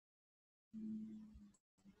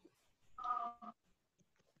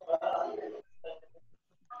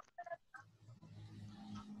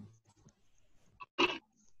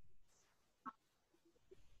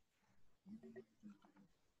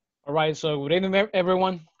All right, so good evening,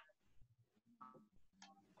 everyone.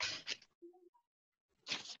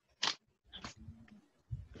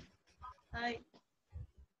 Hi.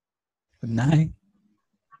 Good night.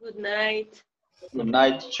 Good night. Good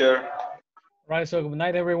night, teacher. All right, so good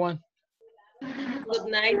night, everyone. Good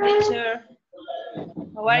night, teacher. How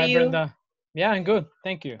Good are night, you? Brenda. Yeah, I'm good.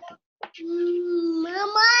 Thank you.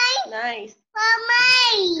 Nice.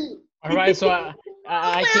 All right, so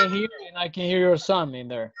I can hear and I can hear your son in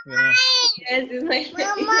there. You know, Yes, it's my, it's my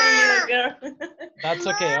little girl. that's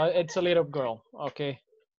okay. It's a little girl. Okay.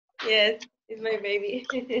 Yes, it's my baby.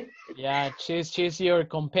 Yeah, she's your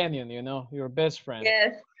companion. You know, your best friend.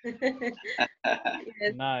 Yes.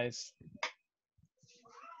 Yes. Nice.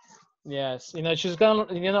 Yes. You know, she's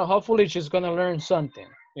gonna. You know, hopefully she's gonna learn something.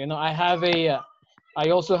 You know, I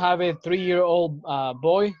also have a 3-year-old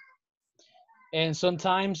boy, and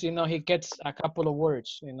sometimes you know he gets a couple of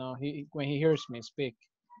words. You know, he when he hears me speak,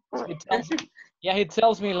 he tells, yeah, he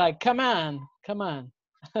tells me like, come on."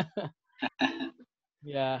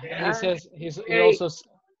 Yeah, and he Ah, says very.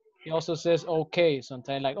 he also says okay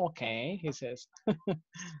sometimes, like okay, he says.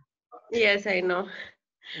 Yes, I know.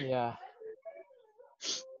 Yeah,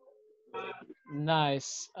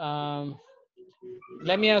 nice.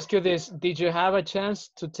 Let me ask you this: did you have a chance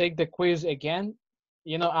to take the quiz again?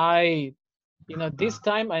 You know, this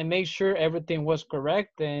time I made sure everything was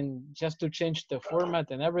correct, and just to change the format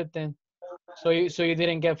and everything, so you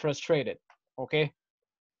didn't get frustrated. Okay.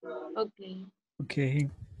 Okay. Okay.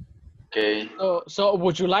 Okay. So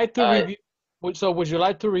would you like to I review? Would you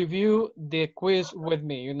like to review the quiz with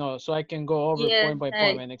me? You know, so I can go over Yes, point by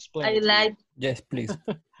point and explain I it to you. like. Yes, please.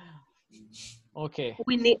 Okay.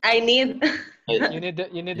 I need. I You need the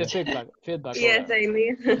Yes. feedback. All Yes, right. I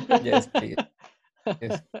need. Yes, please.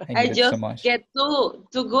 Yes. I I need it so just much. get too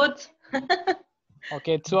good.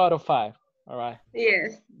 Okay, 2 out of 5. All right,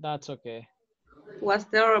 Yes, that's okay. was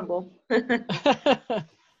terrible.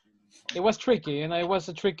 It was tricky, you know. It was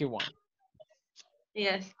a tricky one.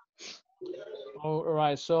 Yes. All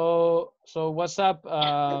right. So what's up,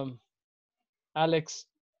 Alex?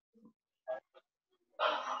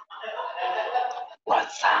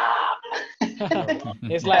 what's up?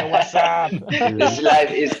 It's like what's up? It's like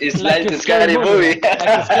it's Like like a the scary scary movie, movie. like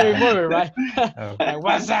a scary movie, right? Oh, Like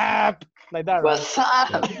what's up? Like that, right? What's up?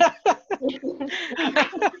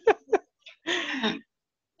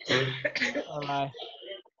 All right.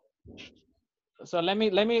 So let me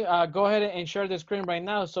go ahead and share the screen right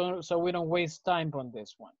now, so we don't waste time on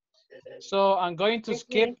this one. So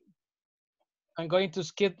Okay. I'm going to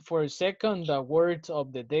skip for a second the word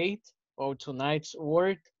of the date or tonight's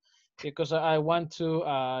word, because I want to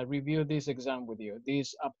review this exam with you.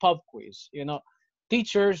 This pop quiz. You know,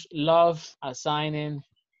 teachers love assigning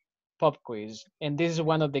pop quiz, and this is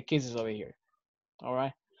one of the cases over here. All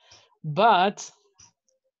right, but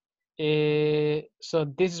so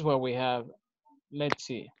this is what we have. Let's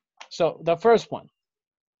see. So the first one.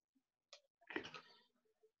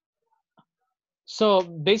 So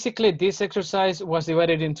basically, this exercise was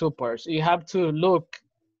divided in 2 parts. You have to look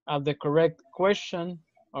at the correct question,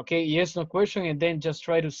 okay, yes, no question, and then just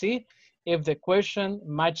try to see if the question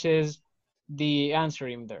matches the answer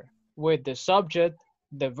in there with the subject,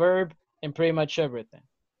 the verb, and pretty much everything.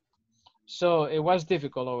 So it was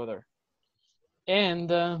difficult over there.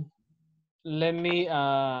 And let me,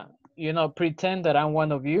 pretend that I'm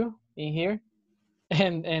one of you in here,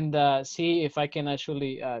 and see if I can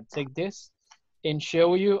actually take this and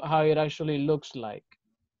show you how it actually looks like.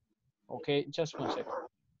 Okay, just 1 second.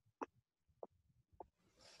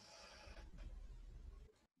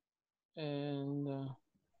 And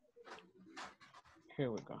here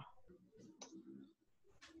we go.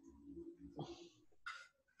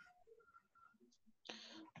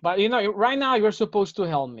 But you know, right now you're supposed to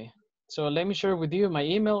help me. So let me share with you my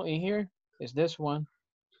email in here. Is this one.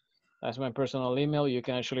 That's my personal email. You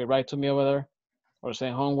can actually write to me over there or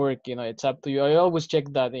send homework. You know, it's up to you. I always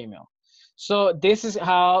check that email. So this is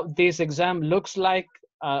how this exam looks like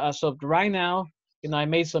as of right now. You know, I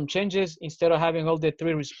made some changes. Instead of having all the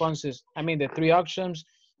 3 responses, I mean the 3 options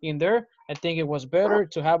in there, I think it was better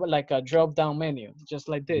to have like a drop down menu, just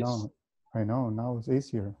like this. No, I know. Now it's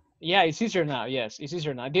easier. Yeah, it's easier now. Yes, it's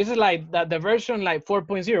easier now. This is like the version like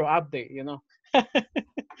 4.0 update, you know.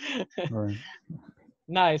 Right.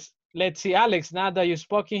 Nice. Let's see, Alex, now that you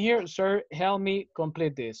spoke in here, sir, help me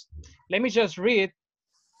complete this. Let me just read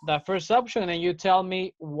the first option and you tell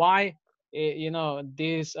me why,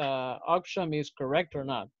 this option is correct or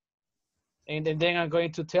not. And then I'm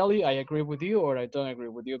going to tell you I agree with you or I don't agree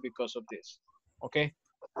with you because of this. Okay?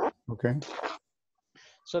 Okay.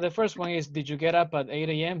 So the first one is, did you get up at 8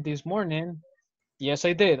 a.m. this morning? Yes,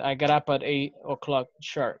 I did. I got up at 8 o'clock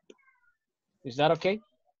sharp. Is that okay?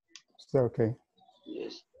 Still okay.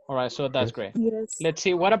 Yes. All right, so that's Yes. great. Yes. Let's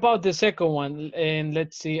see, what about the second one? And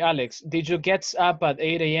let's see, Alex, did you get up at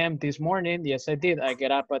 8 a.m. this morning? Yes, I did. I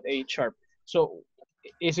get up at 8 sharp. So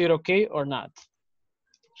is it okay or not?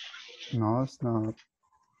 No, it's not.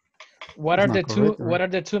 What It's are not the correct, two, right? what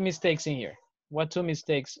are the two mistakes in here? What two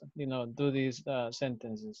mistakes, do these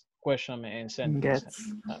sentences, question and sentence?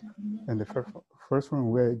 Gets. And the first one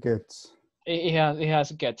where it gets It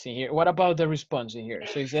has gets in here. What about the response in here?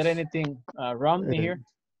 So is there anything wrong in uh, here?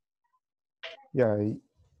 yeah,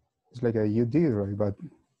 it's like a you did right, but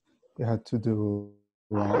it had to do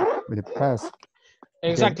with the past.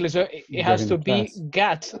 Exactly, so it has in to the be past.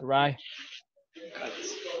 got, right?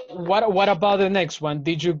 What about the next one?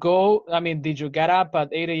 Did you get up at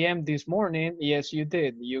 8 a.m. this morning? Yes, you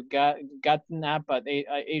did. You gotten up at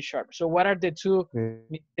 8 sharp. So what are the two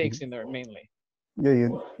mistakes in there mainly? Yeah,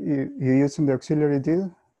 you using the auxiliary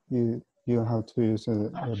did. You have to use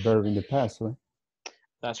a verb in the past, right?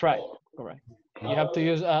 That's right, correct. You have to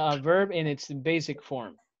use a verb in its basic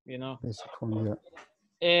form, Basic form, yeah.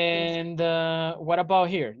 And what about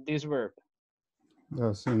here, this verb?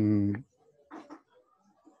 That's in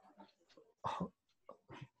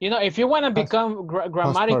If you want to become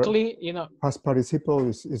grammatically, past participle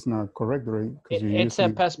is not correct, right? Because you're it's a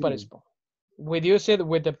using past participle. We use it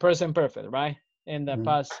with the present perfect, right? And the Yeah.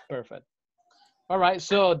 past perfect. All right,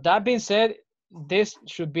 so that being said, this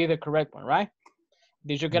should be the correct one, right?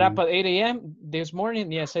 Did you get up at 8 a.m. this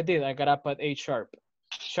morning? Yes, I did. I got up at 8 sharp.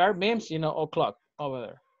 Sharp means, o'clock over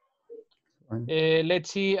there. Right. Let's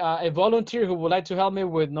see, a volunteer who would like to help me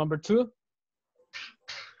with number 2.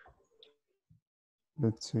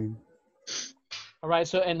 Let's see. All right,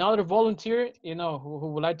 so another volunteer, who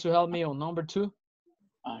would like to help me on number 2.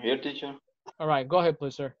 I'm here, teacher. All right, go ahead,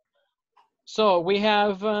 please, sir. So we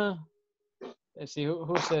have, let's see,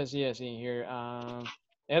 who says yes in here?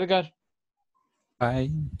 Edgar? Hi.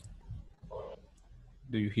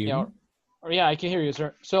 Do you hear me? Yeah, I can hear you,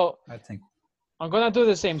 sir. So I think. I'm gonna do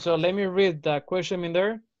the same. So let me read the question in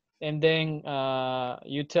there, and then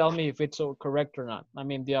you tell me if it's correct or not. I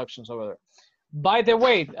mean the options over there. By the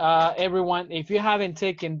way, everyone, if you haven't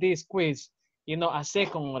taken this quiz, a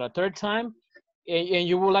second or a third time, and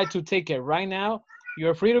you would like to take it right now,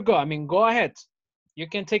 you're free to go. I mean, go ahead. You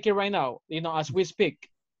can take it right now, as we speak.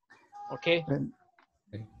 Okay.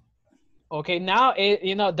 Okay. Now,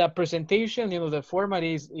 the presentation, the format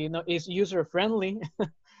is, is user friendly.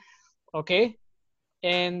 Okay.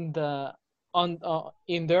 And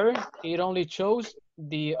in there, it only shows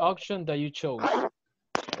the option that you chose.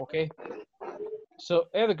 Okay. So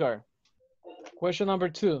Edgar, question number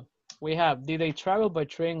 2. We have, did they travel by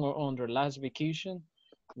train or on their last vacation?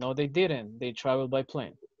 No, they didn't. They traveled by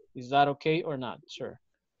plane. Is that okay or not, sir?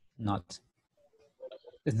 Not.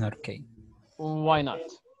 It's not okay. Why not?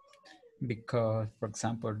 Because, for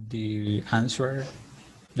example, the answer,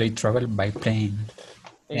 they travel by plane.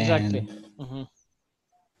 Exactly. And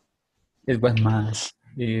it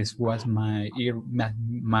was my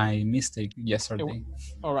mistake yesterday.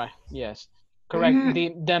 All right. Yes. Correct.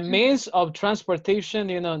 The means of transportation,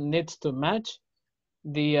 needs to match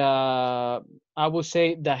the I would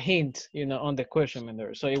say the hint, on the question in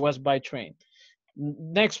there. So it was by train.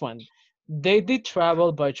 Next one. They did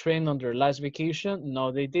travel by train on their last vacation.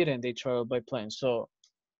 No, they didn't. They traveled by plane. So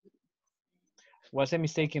what's the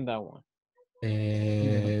mistake in that one?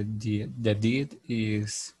 The did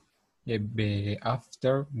is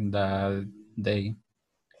after the day.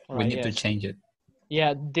 All We right, need to yes. change it.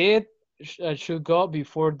 Yeah, did should go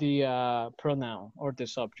before the pronoun or the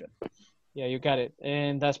subject. Yeah, you got it.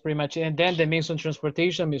 And that's pretty much it. And then the means of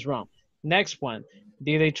transportation is wrong. Next one.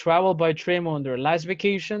 Did they travel by train on their last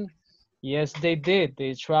vacation? Yes, they did.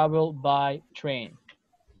 They traveled by train.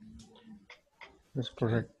 That's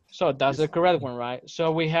correct. So that's the correct one, right?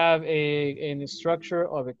 So we have a structure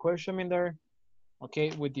of a question in there,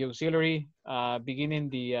 okay, with the auxiliary beginning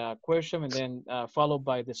the question and then followed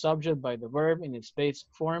by the subject, by the verb in its base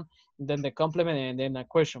form, and then the complement and then a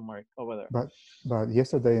question mark over there. But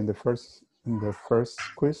yesterday in the first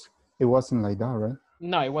quiz, it wasn't like that, right?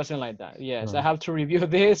 No, it wasn't like that. Yes, Right. I have to review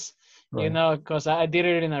this, Right. because I did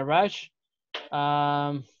it in a rush.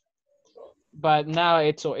 But now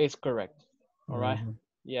it's correct. All right.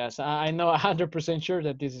 Yes, I know 100% sure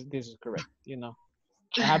that this is correct.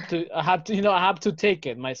 I have to take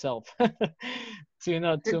it myself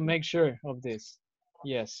to make sure of this.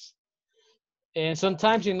 Yes. And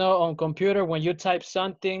sometimes, on computer, when you type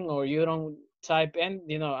something or you don't type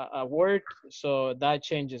a word, so that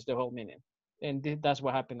changes the whole meaning. And that's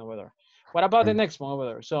what happened over there. What about the next one over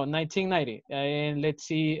there? So 1990, and let's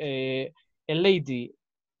see, a lady.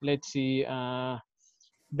 Let's see,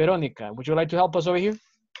 Veronica. Would you like to help us over here?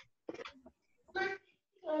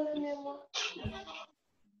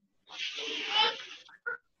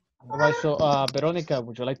 All right, so Veronica,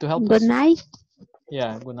 would you like to help us? Good night.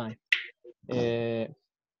 Yeah, good night.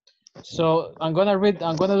 So I'm gonna do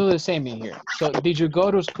the same in here. So did you go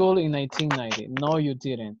to school in 1990? No, you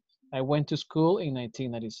didn't. I went to school in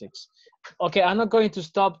 1996. Okay, I'm not going to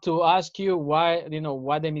stop to ask you why,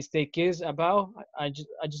 what the mistake is about. I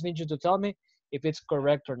just need you to tell me if it's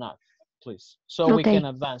correct or not, please. So we Okay. can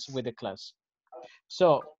advance with the class.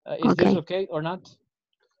 So is this okay or not?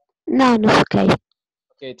 No, no, okay.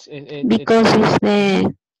 Okay, Because it's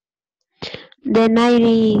the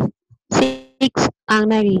 96 and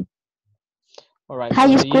 90. all right.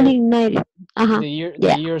 High So school in 90. the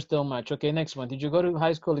Yeah. years don't match. Okay, next one. Did you go to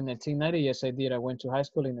high school in 1990? Yes, I did. I went to high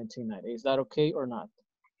school in 1990. Is that okay or not?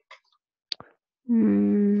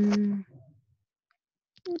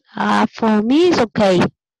 For me, it's okay.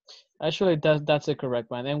 Actually, that's the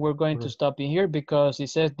correct one. And we're going to stop in here because it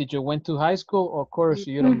says, did you went to high school? Of course,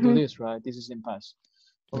 you don't do this, right? This is in past.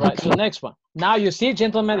 All right, so next one. Now you see,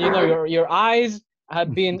 gentlemen, your eyes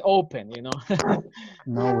have been open, Now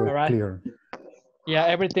we're all right? clear. Yeah,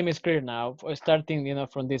 everything is clear now, starting,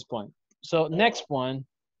 from this point. So next one,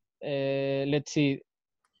 let's see.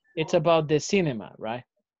 It's about the cinema, right?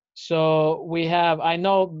 So we have, I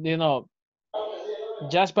know,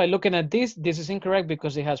 just by looking at this is incorrect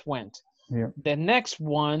because it has went. Yeah. The next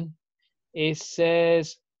one, it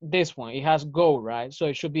says this one, it has go, right? So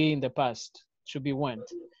it should be in the past, should be went.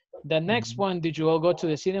 The next one, did you all go to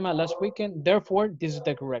the cinema last weekend? Therefore, this is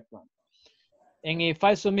the correct one. And if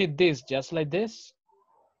I submit this just like this,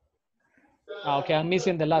 okay, I'm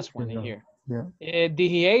missing the last one in here. Yeah. Did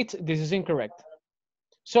he ate? This is incorrect.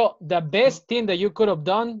 So the best thing that you could have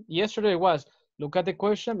done yesterday was look at the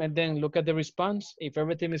question and then look at the response. If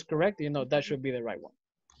everything is correct, that should be the right one.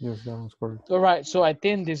 Yes, that one's correct. All right, so I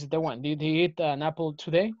think this is the one. Did he eat an apple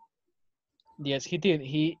today? Yes, he did.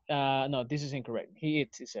 No, this is incorrect. He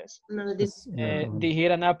eats, it says. No, this. Did he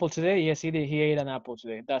eat an apple today? Yes, he did. He ate an apple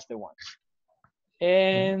today. That's the one.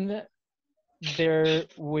 And there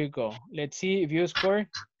we go. Let's see if you score.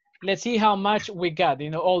 Let's see how much we got,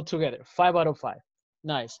 all together. 5 out of 5.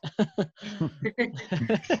 Nice.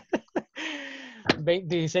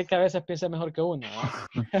 16 cabezas piensa mejor que una.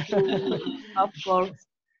 Of course.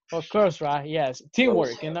 Of course, right? Yes.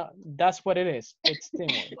 Teamwork, that's what it is. It's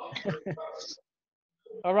teamwork.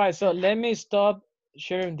 All right, so let me stop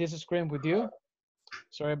sharing this screen with you.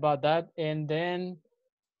 Sorry about that. And then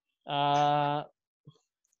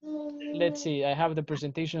let's see, I have the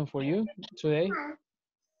presentation for you today.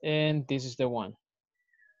 And this is the one.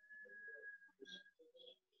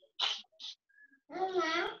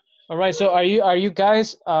 All right, so are you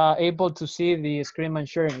guys able to see the screen I'm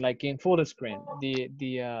sharing, like in full screen, the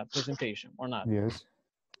presentation or not? Yes.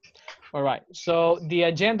 All right, so the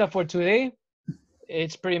agenda for today,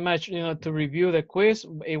 it's pretty much, to review the quiz.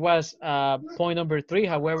 It was point number 3.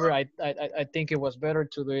 However, I think it was better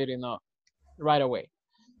to do it, right away.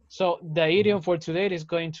 So the idiom for today is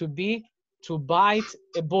going to be to bite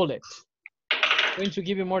a bullet. I'm going to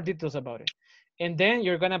give you more details about it. And then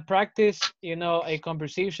you're gonna practice, a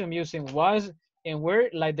conversation using was and were,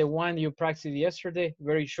 like the one you practiced yesterday,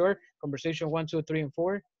 very short, conversation 1, 2, 3, and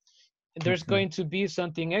 4. And there's going to be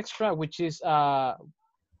something extra, which is a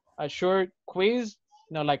short quiz,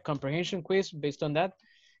 like comprehension quiz based on that.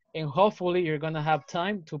 And hopefully you're gonna have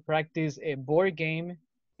time to practice a board game,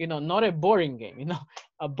 not a boring game,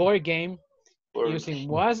 a board game using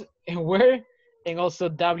was and were, and also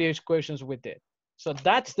WH questions with it. So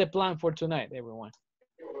that's the plan for tonight, everyone.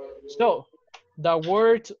 So the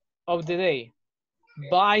word of the day,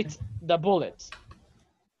 bite the bullet.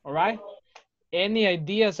 All right? Any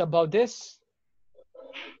ideas about this?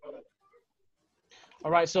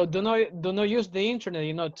 All right, so do not use the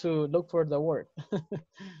internet, to look for the word.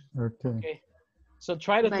 Okay. So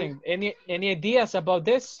try to think. Any ideas about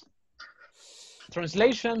this?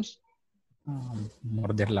 Translations?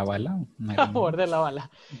 Morder la bala. Morder la bala.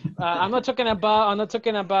 I'm not talking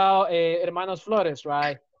about Hermanos Flores,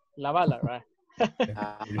 right? La bala, right?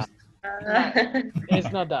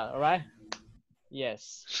 It's not that, all right?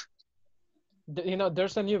 Yes.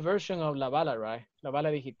 There's a new version of la bala, right? La bala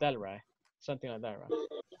digital, right? Something like that, right?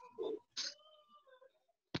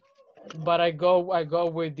 But I go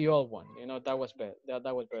with the old one. That was better.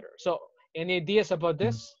 That was better. So, any ideas about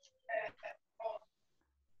this?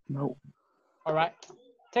 No. All right.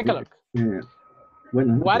 Take a look.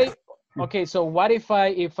 Bueno. Okay, so what if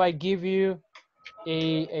I give you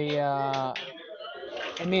a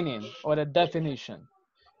meaning or a definition.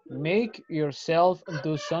 Make yourself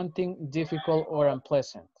do something difficult or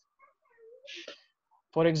unpleasant.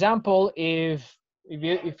 For example, if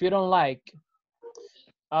you don't like,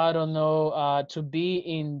 I don't know, to be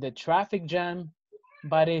in the traffic jam,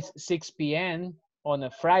 but it's 6 p.m. on a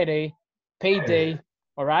Friday, payday,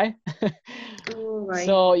 all right? All right.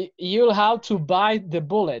 So you'll have to bite the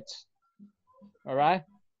bullet, all right?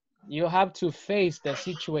 You have to face the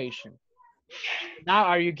situation. Now,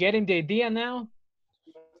 are you getting the idea now?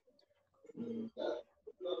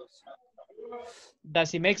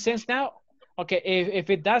 Does it make sense now? Okay, if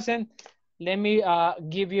it doesn't, let me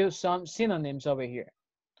give you some synonyms over here.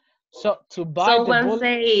 So to bite the Someone bullet.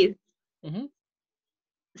 says, Mhm.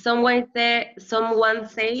 someone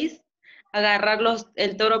says, agarrar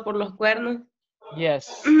el toro por los cuernos.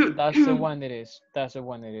 Yes, that's the one it is. That's the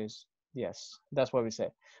one it is. Yes, that's what we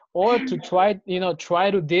say. Or to try,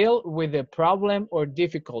 try to deal with a problem or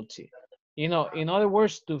difficulty. In other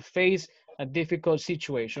words, to face a difficult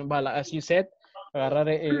situation. But as you said, agarrar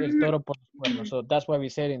el toro por los cuernos. So that's what we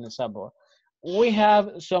said in the example. We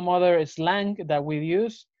have some other slang that we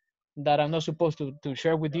use that I'm not supposed to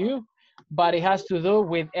share with you, but it has to do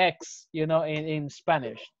with X, in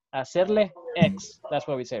Spanish. Hacerle X. That's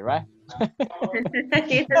what we say, right?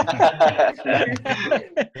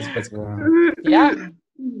 Yeah.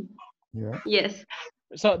 Yeah. Yes.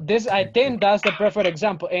 So this, I think that's the perfect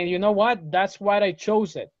example. And you know what? That's why I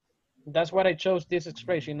chose it. That's why I chose this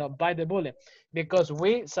expression, bite the bullet. Because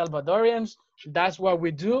we Salvadorians, that's what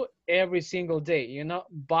we do every single day,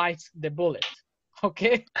 bite the bullet.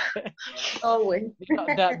 Okay? Always.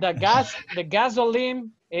 The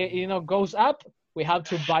gasoline, goes up. We have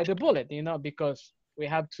to bite the bullet, because we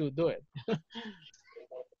have to do it.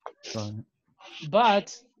 Right.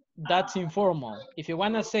 But that's informal. If you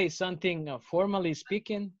want to say something formally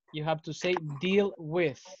speaking, you have to say deal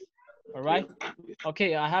with. All right?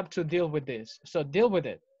 Okay, I have to deal with this. So deal with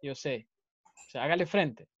it, you say. So hágale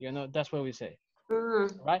frente, that's what we say.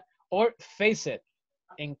 Mm. All right? Or face it.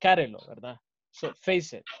 Encárelo, ¿verdad? So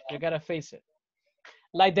face it. You got to face it.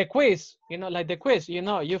 Like the quiz,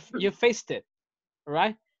 you faced it,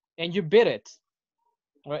 right? And you beat it.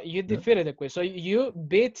 Right? You defeated the quiz. So you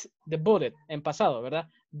beat the bullet en pasado, ¿verdad?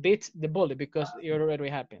 Beat the bullet because it already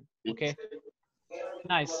happened. Okay.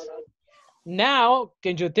 Nice. Now,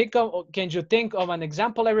 can you think of an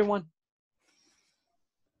example, everyone?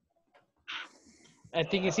 I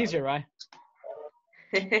think it's easier, right?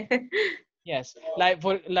 Yes. Like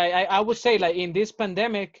I would say, like in this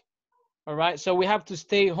pandemic, all right. So we have to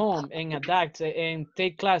stay home and adapt and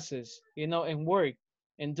take classes, and work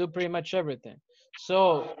and do pretty much everything.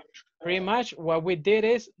 So pretty much what we did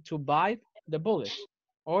is to bite the bullet,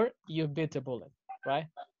 or you bit the bullet, right?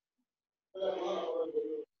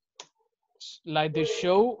 Like the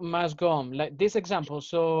show must go on, like this example.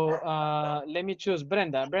 So let me choose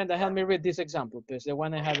Brenda. Brenda, help me read this example, please. The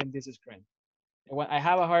one I have in this screen. When I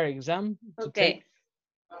have a hard exam to take. Okay.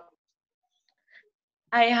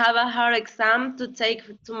 I have a hard exam to take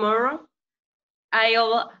tomorrow.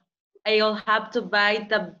 I'll have to bite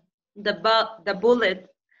the bullet.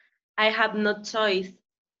 I have no choice.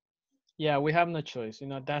 Yeah, we have no choice.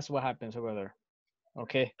 That's what happens over there.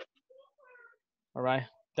 Okay. All right.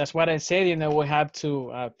 That's what I said, we have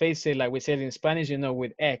to face it, like we said in Spanish,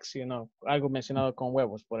 with X, algo mencionado con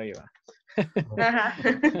huevos, por ahí va.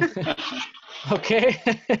 Okay.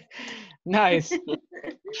 Nice.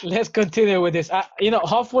 Let's continue with this.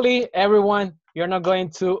 Hopefully everyone, you're not going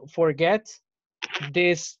to forget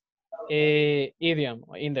this idiom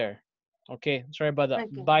in there. Okay. Sorry about that.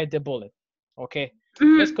 Okay. Bite the bullet. Okay.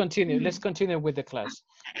 Let's continue. Let's continue with the class.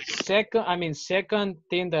 Second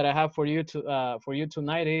thing that I have for you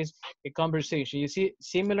tonight is a conversation. You see,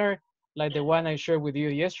 similar like the one I shared with you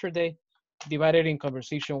yesterday, divided in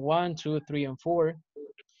conversation 1, 2, 3, and 4.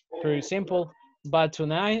 Pretty simple. But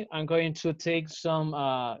tonight I'm going to take some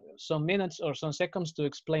minutes or some seconds to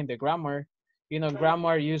explain the grammar.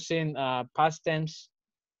 Grammar using past tense,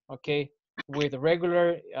 okay, with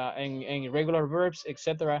regular and irregular verbs,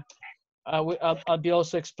 etc. I'll be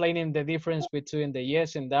also explaining the difference between the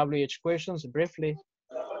yes and WH questions briefly.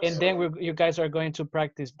 And then you guys are going to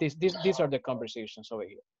practice this. These are the conversations over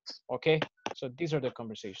here. Okay, so these are the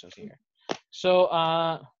conversations here. So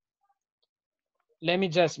let me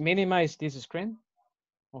just minimize this screen.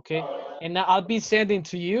 Okay, and now I'll be sending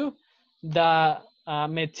to you the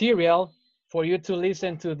material for you to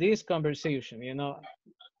listen to this conversation,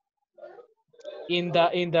 in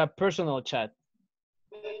the personal chat.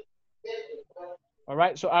 All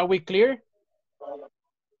right, so are we clear?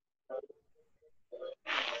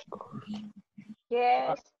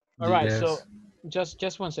 Yes. All right, so Yes.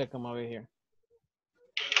 just one second over here.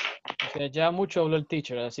 O sea, ya mucho habló el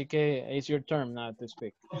teacher, así que it's your turn now to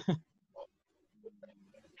speak.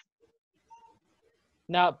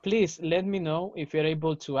 Now, please let me know if you're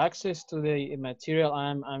able to access to the material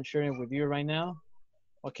I'm sharing with you right now.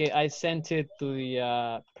 Okay, I sent it to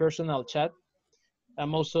the personal chat.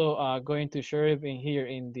 I'm also going to share it in here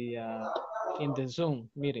in the Zoom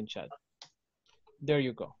meeting chat. There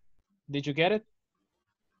you go. Did you get it?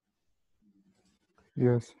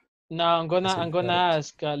 Yes. Now I'm gonna Yes, I I'm got gonna it.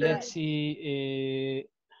 ask. Let's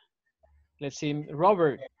see,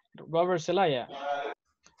 Robert Zelaya.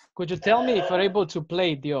 Could you tell me if you're able to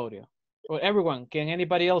play the audio? Or everyone, can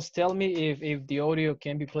anybody else tell me if the audio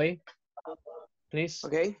can be played? Please.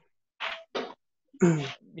 Okay.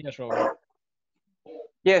 Yes, Robert.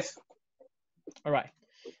 Yes. All right.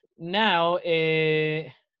 Now,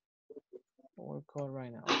 we'll call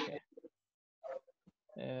right now. Okay.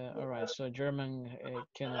 All right. So German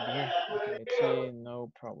cannot be here. Okay. Let's see.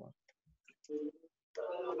 No problem.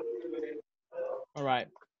 All right.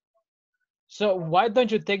 So why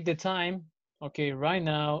don't you take the time, okay, right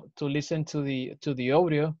now to listen to the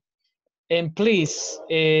audio, and please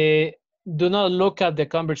do not look at the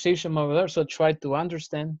conversation over there. So try to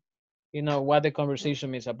understand, what the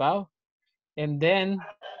conversation is about, and then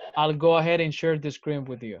I'll go ahead and share the screen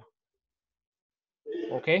with you.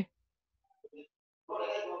 Okay.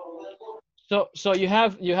 So you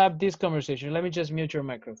have this conversation. Let me just mute your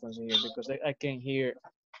microphones here because I can hear,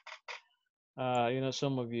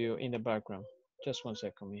 some of you in the background. Just one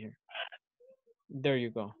second here. There you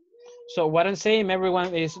go. So what I'm saying,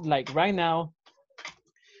 everyone, is like right now,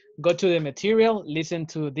 go to the material, listen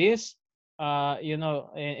to this,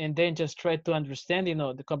 and then just try to understand,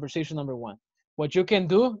 the conversation number one. What you can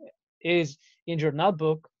do is in your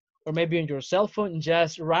notebook or maybe on your cell phone,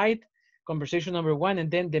 just write conversation number one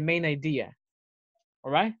and then the main idea.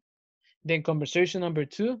 All right. Then conversation number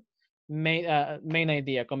two, main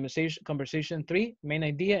idea. Conversation three, main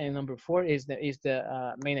idea, and number four is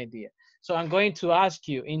the main idea. So I'm going to ask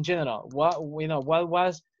you in general, what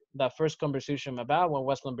was the first conversation about? What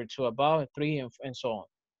was number two about? Three and so on.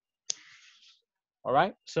 All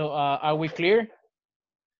right. So are we clear?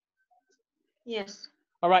 Yes.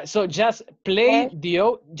 All right. So just play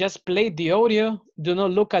the audio. Do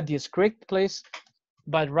not look at the script, please.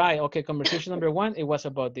 But right. Okay. Conversation number one, it was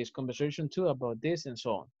about this. Conversation two about this, and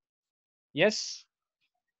so on. Yes.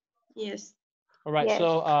 Yes. All right. Yes.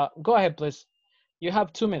 So go ahead, please. You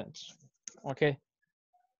have 2 minutes. Okay.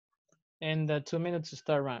 And the 2 minutes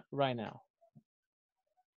start right now.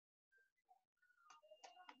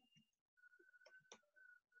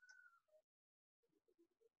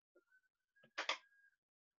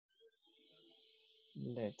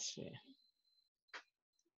 Let's see.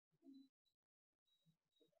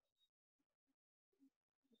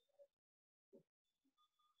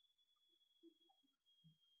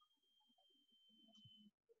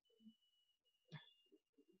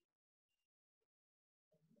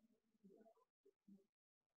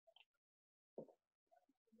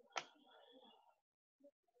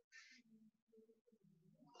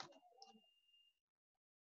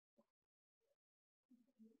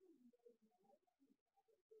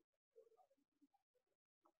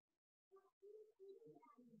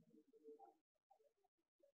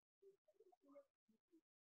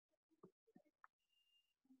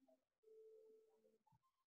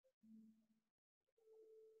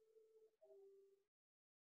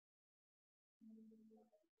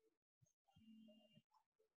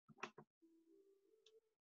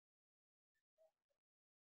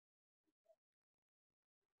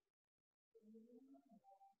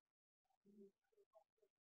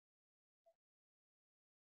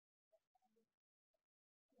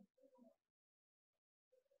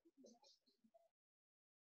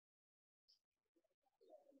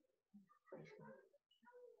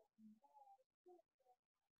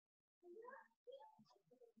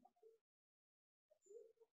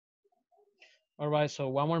 All right, so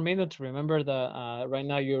 1 more minute. Remember that right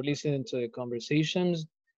now you're listening to the conversations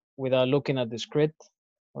without looking at the script.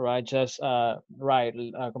 All right, just write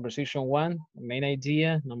conversation one, main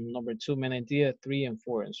idea, number two, main idea, three and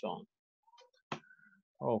four, and so on.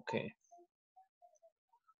 Okay.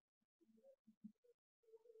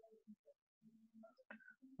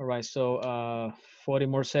 All right, so 40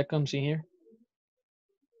 more seconds in here.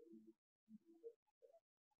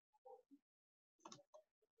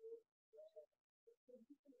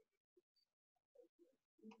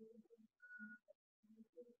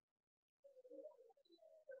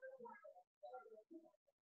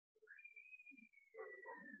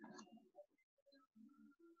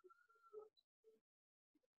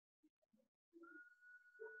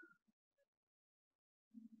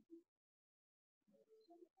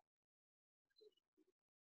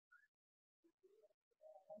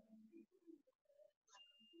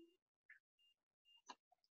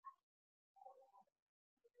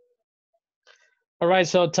 All right,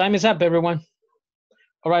 so time is up, everyone.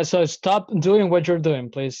 All right, so stop doing what you're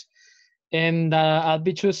doing, please. And I'll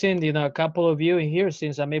be choosing, a couple of you in here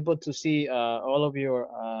since I'm able to see all of your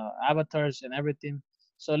avatars and everything.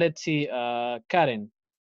 So let's see, Karen,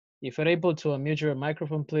 if you're able to unmute your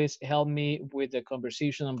microphone, please help me with the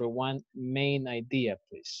conversation number 1 main idea,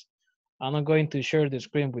 please. I'm not going to share the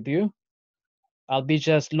screen with you. I'll be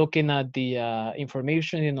just looking at the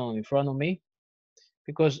information, in front of me,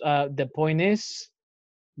 because the point is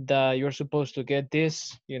that you're supposed to get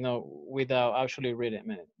this, without actually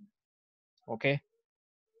reading it. Okay.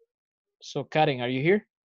 So Karen, are you here?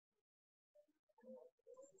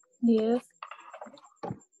 Yes.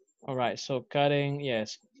 All right. So Karen,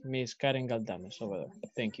 yes, Miss Karen Galdames over there.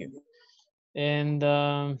 Thank you. And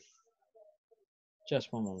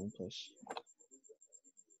just one moment, please.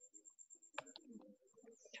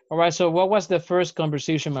 All right. So what was the first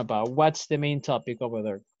conversation about? What's the main topic over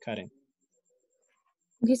there, Karen?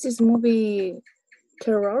 This is movie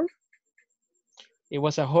terror. It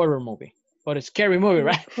was a horror movie, but a scary movie,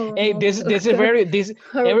 right? Horror Hey, movie. this is very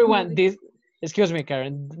Horror everyone movie. this. Excuse me,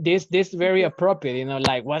 Karen. This very appropriate.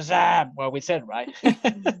 Like what's up? What we said, right?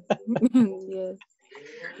 Yes.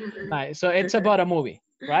 Right. So it's about a movie,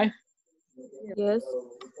 right? Yes.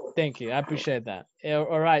 Thank you. I appreciate that.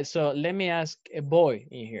 All right. So let me ask a boy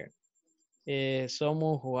in here.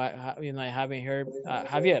 Someone who I haven't heard.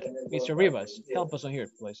 Javier, Mr. Rivas, help us on here,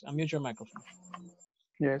 please. Unmute your microphone.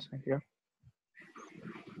 Yes, I'm here.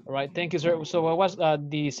 All right. Thank you, sir. So what was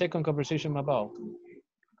the second conversation about?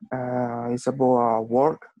 It's about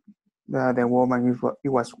work. The woman it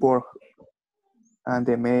was work, and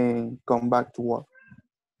the man come back to work.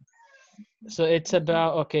 So it's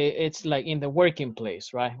about, okay, it's like in the working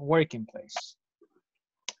place, right? Working place.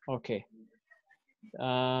 Okay.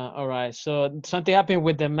 All right. So something happened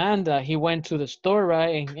with the man that he went to the store,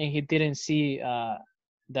 right? And he didn't see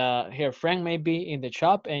her friend maybe in the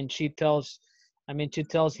shop, and she tells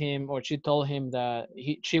him, or she told him that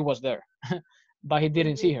she was there, but he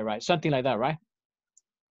didn't see her, right? Something like that, right?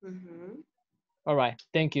 Mhm. All right.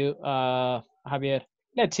 Thank you, Javier.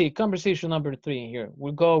 Let's see, conversation number 3 here.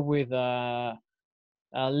 We'll go with a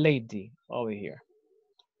lady over here.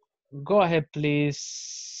 Go ahead,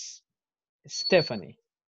 please, Stephanie.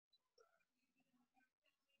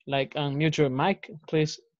 Like unmute your mic,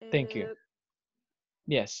 please. Thank you.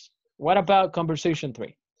 Yes. What about conversation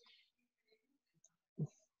 3?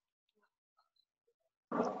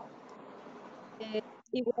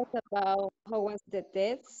 It was about how was the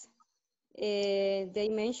test. They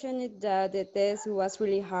mentioned that the test was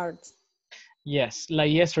really hard. Yes,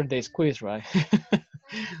 like yesterday's quiz, right?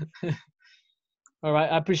 All right,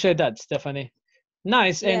 I appreciate that, Stephanie.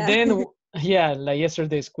 Nice. And Yeah. then, yeah, like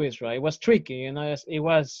yesterday's quiz, right? It was tricky, it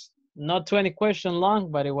was not 20 questions long,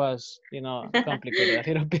 but it was, complicated a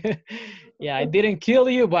little bit. Yeah, I didn't kill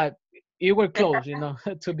you, but you were close,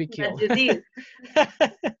 to be But killed. you did.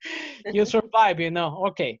 You survived,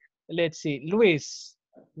 Okay, let's see. Luis,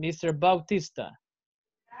 Mr. Bautista.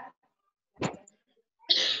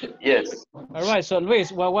 Yes, All right, so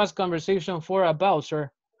Luis, what was conversation 4 about,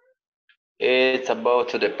 sir? it's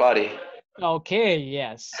about the party. Okay,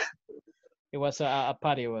 yes. It was a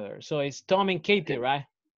party over there. So it's Tom and Katie, right?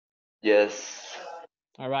 Yes.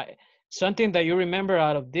 All right. Something that you remember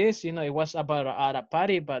out of this, it was about at a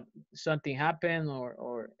party, but something happened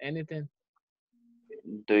or anything?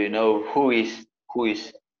 Do you know who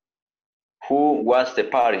was the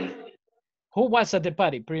party? Who was at the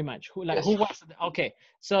party, pretty much? Who Yes. was? Okay.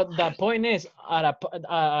 So the point is at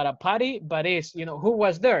a party, but it's who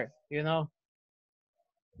was there?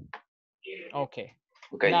 Okay.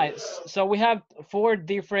 Okay. Nice. So we have 4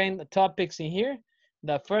 different topics in here.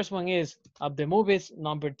 The first one is of the movies.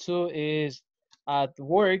 Number 2 is at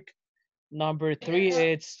work. Number 3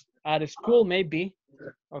 it's at school, maybe.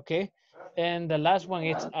 Okay. And the last one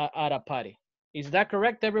is at a party. Is that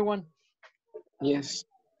correct, everyone? Yes.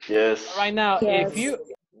 Yes. Right now, Yes.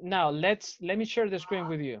 let me share the screen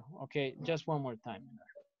with you. Okay, just one more time.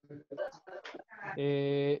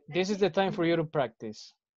 This is the time for you to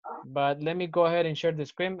practice. But let me go ahead and share the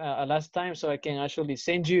screen last time so I can actually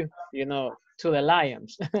send you, to the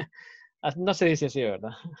lions. No se dice así,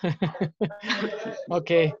 ¿verdad?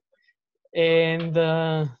 Okay. And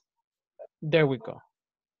there we go.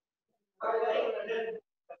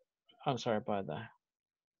 I'm sorry about that.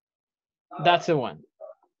 That's the one.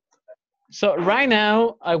 So right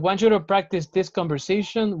now, I want you to practice this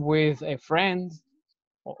conversation with a friend.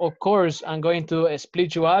 Of course, I'm going to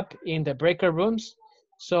split you up in the breakout rooms.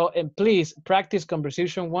 So, and please practice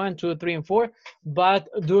conversation 1, 2, 3, and 4, but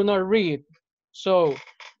do not read. So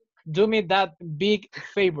do me that big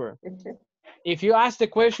favor. If you ask the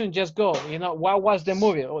question, just go. You know, what was the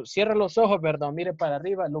movie? Oh, cierra los ojos, perdón. Mire para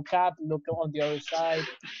arriba, look up, look on the other side,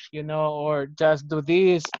 you know, or just do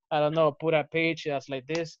this. I don't know, put a page just like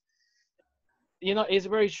this. You know, it's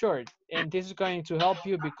very short, and this is going to help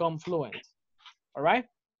you become fluent. All right?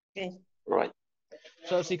 Okay. Right.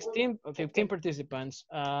 So 15 participants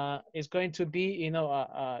is going to be, you know,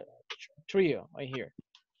 a trio right here.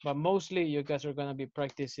 But mostly you guys are going to be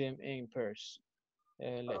practicing in pairs.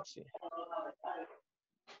 Let's see.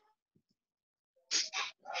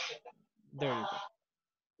 There you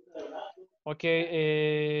go.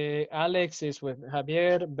 Okay, Alex is with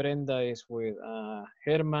Javier, Brenda is with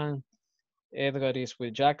Herman, Edgar is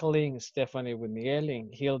with Jacqueline, Stephanie with Miguel, and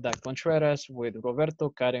Hilda Contreras with Roberto,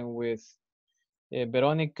 Karen with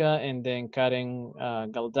Veronica, and then Karen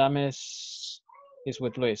Galdames is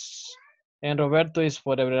with Luis. And Roberto is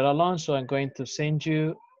for Gabriel Alonso. I'm going to send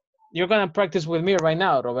you, you're going to practice with me right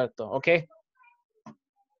now, Roberto, okay?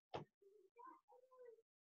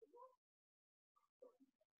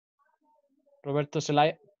 Roberto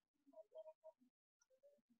Zelaya.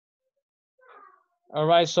 All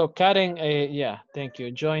right, so Karen, yeah, thank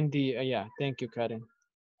you. Join the, yeah, thank you, Karen.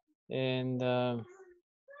 And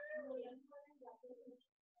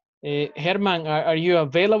Herman, are you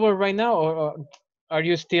available right now, or are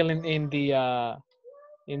you still in the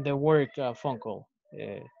work phone call?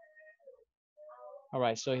 All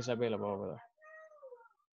right, so he's available over there.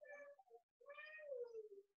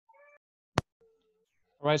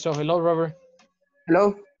 All right, so hello, Robert.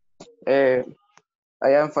 Hello. I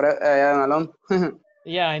am alone.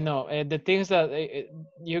 Yeah, I know. The things that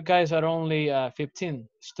you guys are only 15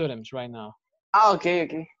 students right now. Ah, okay,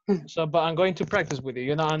 okay. So, but I'm going to practice with you.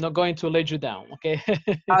 You know, I'm not going to let you down. Okay.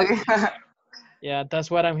 Okay. Yeah, that's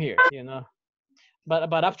what I'm here. You know,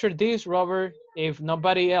 but after this, Robert, if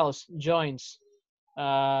nobody else joins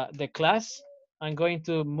the class, I'm going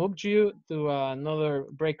to move you to another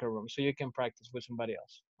breaker room so you can practice with somebody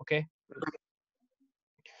else. Okay.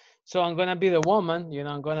 So I'm gonna be the woman. You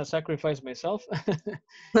know, I'm gonna sacrifice myself.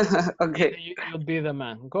 Okay. You'll be the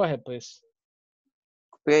man. Go ahead, please.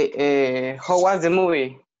 Okay. How was the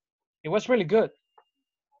movie? It was really good.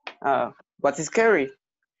 Was it scary?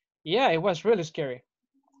 Yeah, it was really scary.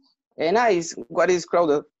 Nice. What is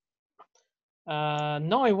crowded?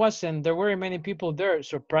 No, it wasn't. There weren't many people there,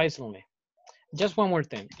 surprisingly. Just one more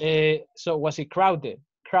thing. So was it crowded?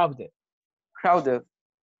 Crowded. Crowded.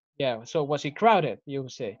 Yeah, so was it crowded, you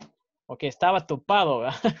would say? Okay, estaba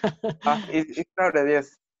topado. It's crowded,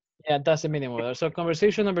 yes. Yeah, that's the minimum. So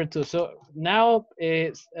conversation number 2. So now,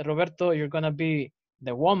 Roberto, you're going to be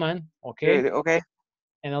the woman, okay? Okay.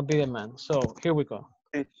 And I'll be the man. So here we go.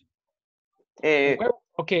 Okay.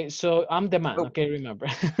 Okay, so I'm the man, okay, remember.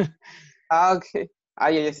 Okay.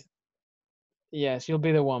 Yes. Yes, you'll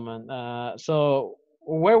be the woman. So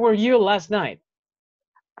where were you last night?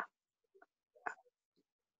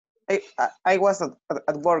 I was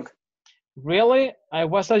at work. Really? I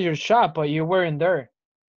was at your shop, but you weren't there.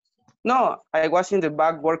 No, I was in the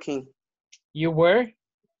back working. You were?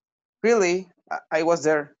 Really? I was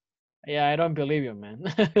there. Yeah, I don't believe you, man.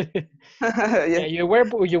 Yeah. Yeah, you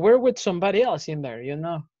were with somebody else in there, you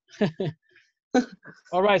know.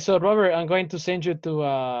 All right, so Robert, I'm going to send you to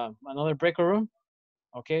another breaker room.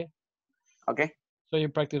 Okay. Okay. So you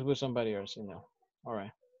practice with somebody else, you know. All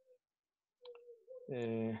right.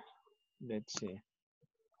 Let's see.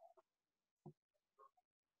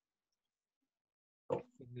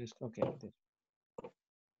 Okay.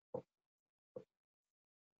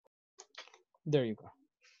 There you go.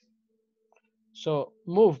 So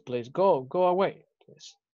move, please. Go away,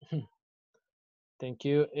 please. Thank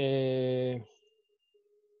you.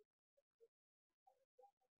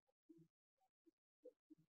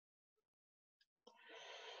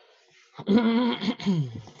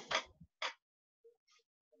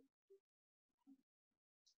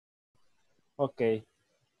 Okay.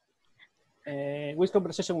 Which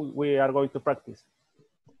conversation we are going to practice?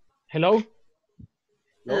 Hello?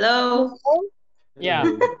 Hello. Yeah,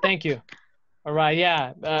 thank you. All right,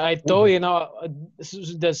 yeah. I thought, you know,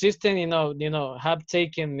 the system, you know, have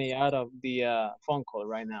taken me out of the phone call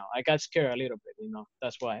right now. I got scared a little bit, you know,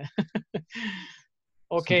 that's why.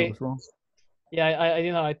 Okay. Something was wrong. Yeah,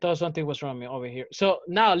 you know, I thought something was wrong over here. So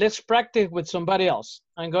now let's practice with somebody else.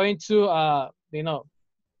 I'm going to, you know,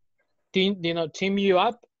 team you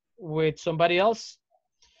up with somebody else,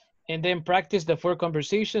 and then practice the 4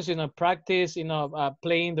 conversations. You know, practice, you know,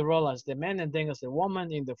 playing the role as the man and then as the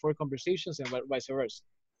woman in the 4 conversations, and vice versa.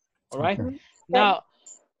 All right. Okay. Now,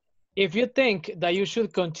 if you think that you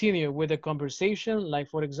should continue with the conversation, like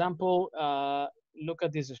for example, look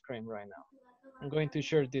at this screen right now. I'm going to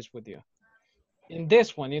share this with you. In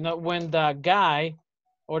this one, you know, when the guy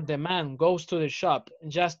or the man goes to the shop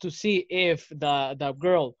just to see if the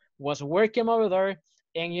girl was working over there,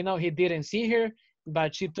 and you know he didn't see her,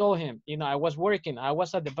 but she told him, you know, I was working, I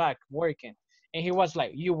was at the back working, and he was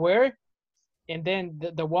like, you were? And then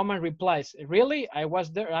the woman replies, really, I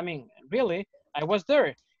was there, I mean, really, I was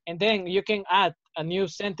there. And then you can add a new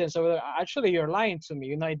sentence over there, actually you're lying to me,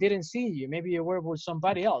 you know, I didn't see you, maybe you were with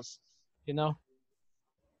somebody else, you know.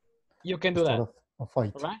 You can do Start that. of a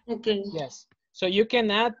fight. All right? Okay. Yes. So you can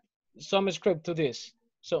add some script to this.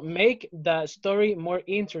 So make the story more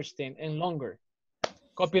interesting and longer.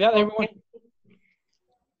 Copy that, everyone?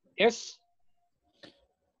 Yes?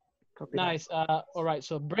 Copy that. Nice. All right,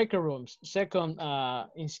 so breaker rooms, second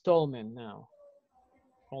installment now.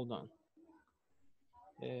 Hold on.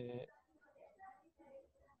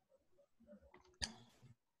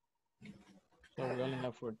 So we only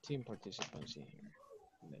have 14 participants in here.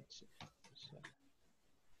 Let's see.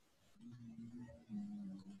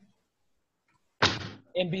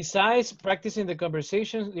 And besides practicing the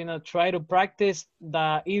conversations, you know, try to practice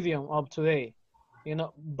the idiom of today. You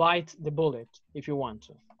know, bite the bullet if you want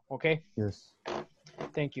to. Okay? Yes.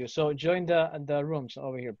 Thank you. So join the rooms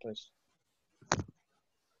over here, please.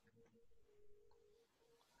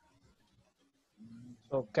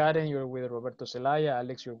 So Karen, you're with Roberto Celaya.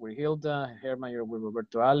 Alex, you're with Hilda. Herman, you're with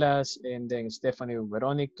Roberto Alas. And then Stephanie with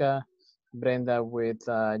Veronica. Brenda with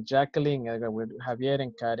Jacqueline. Edgar with Javier.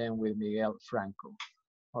 And Karen with Miguel Franco.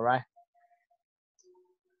 All right?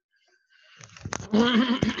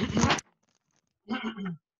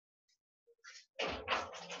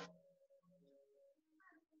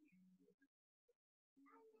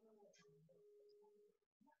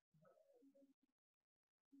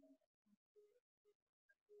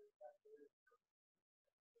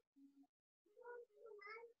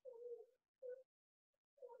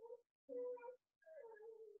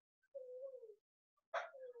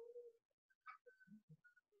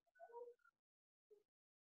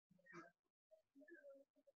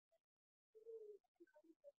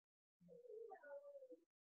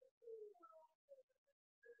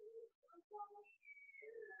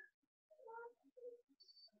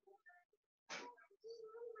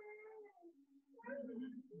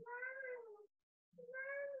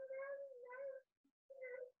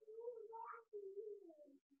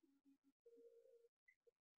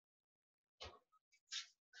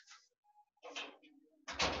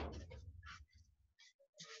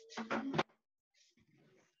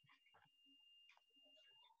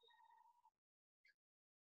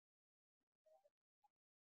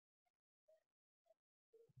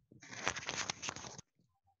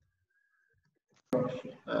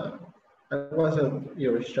 I was at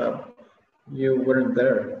your shop. You weren't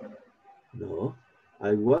there. No,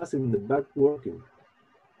 I was in the back working.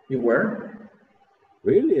 You were?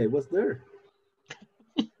 Really, I was there.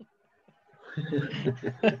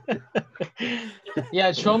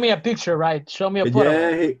 Yeah, show me a picture, right? Show me a photo.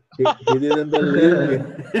 Yeah, he didn't believe me.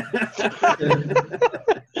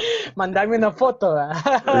 Mandame una foto.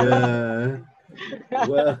 Yeah.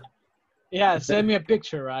 Well, yeah, send me a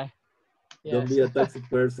picture, right? Yes. Don't be a toxic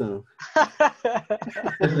person.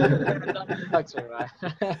 Toxic, right?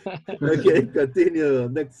 Okay, continue.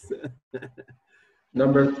 Next.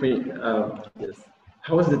 Number 3. Yes.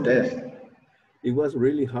 How was the test? It was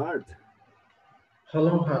really hard. How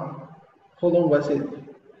long was it?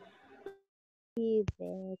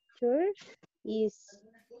 The church is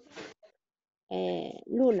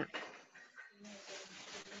Luna.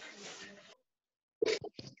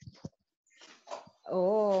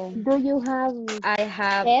 Oh, Do you have I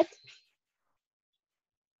have pet?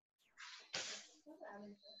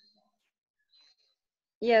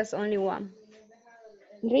 yes, only one.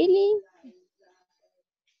 Really?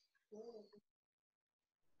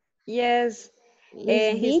 Yes,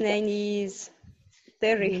 Is his big? name is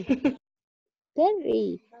Terry.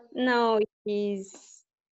 Terry. No, he's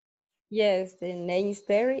yes, the name is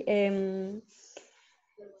Terry.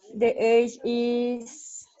 The age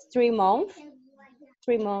is 3 months.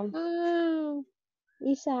 3 months. Ah,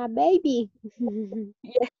 it's a baby.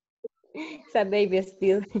 Yeah, it's a baby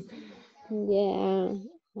still. Yeah.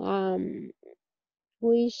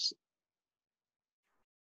 Which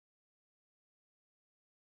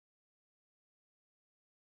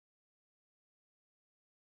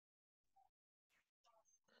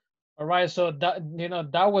All right, so that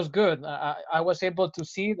that was good. I was able to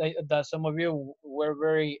see that some of you were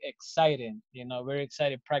very excited. Very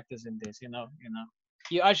excited practicing this.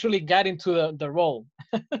 You actually got into the role.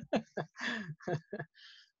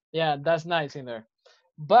 Yeah, that's nice in there.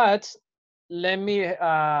 But let me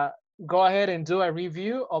go ahead and do a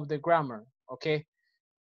review of the grammar. okay?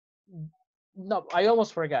 No, I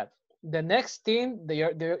almost forgot. The next thing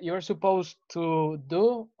that you're supposed to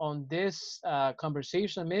do on this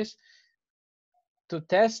conversation is to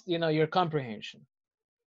test, your comprehension,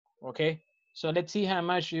 okay? So let's see how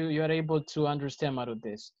much you are able to understand out of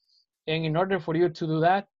this. And in order for you to do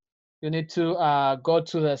that, you need to go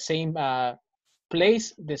to the same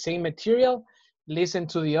place, the same material, listen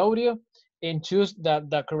to the audio, and choose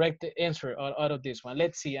the correct answer out of this one.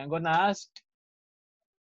 Let's see, I'm gonna ask,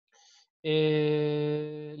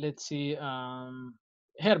 let's see,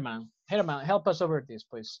 Herman, help us over this,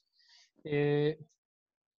 please.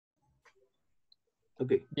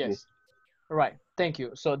 Okay. Yes, all right, thank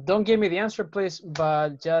you. So don't give me the answer, please,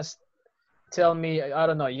 but just tell me, I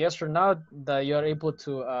don't know, yes or no, that you're able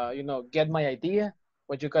to, get my idea,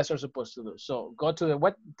 what you guys are supposed to do. So go to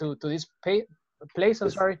this place, I'm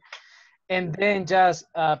sorry, and then just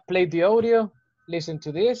play the audio, listen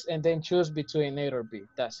to this, and then choose between A or B.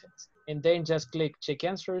 That's it. And then just click check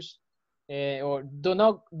answers, or do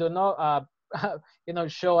not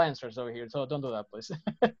show answers over here. So don't do that, please.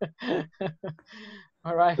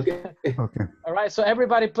 All right. Okay. Okay. All right. So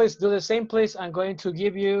everybody, please do the same, please. I'm going to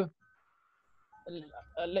give you.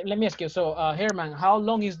 Let me ask you. So, Herman, how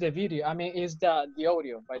long is the video? I mean, is the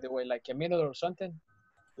audio, by the way, like a minute or something?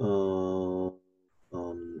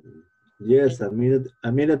 Yes, a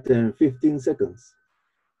minute and 15 seconds.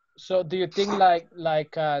 So, do you think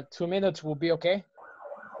like 2 minutes will be okay?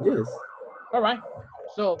 Yes. All right.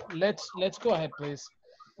 So let's go ahead, please.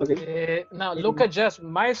 Okay. Now look at just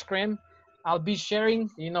my screen. I'll be sharing,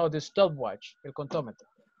 the stopwatch, el contómetro.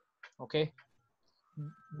 Okay.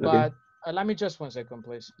 But let me just 1 second,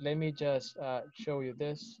 please. Let me just show you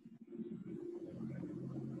this.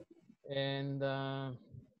 And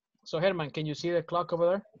so Herman, can you see the clock over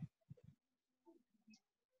there?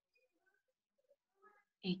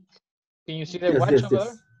 8. Can you see the watch over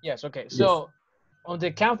there? Yes, okay. So on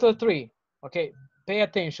the count of 3, okay, pay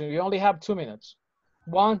attention. You only have 2 minutes.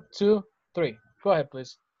 1, 2, 3. Go ahead,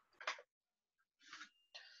 please.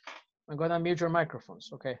 I'm gonna mute your microphones,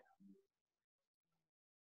 okay?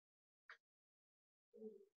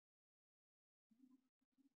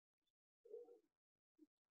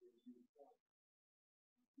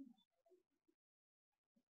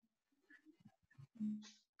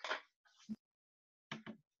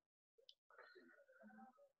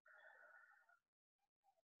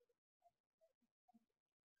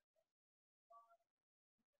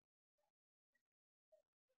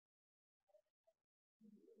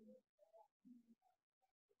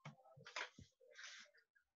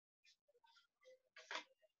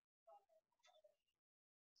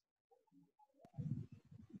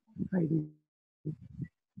 Heidi.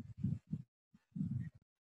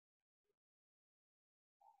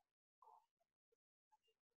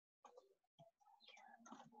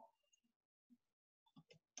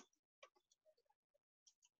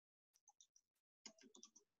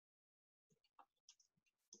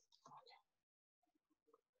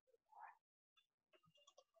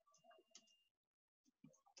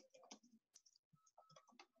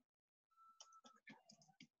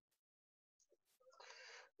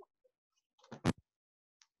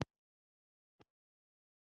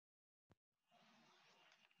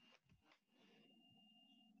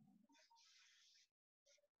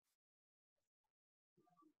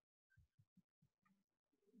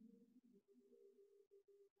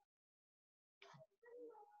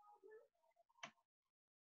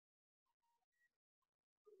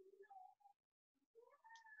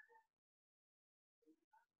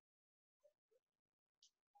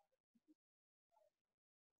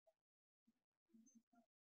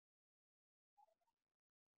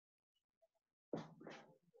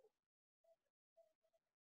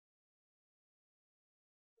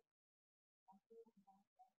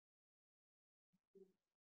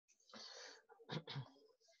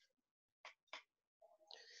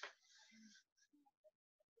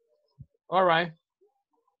 All right.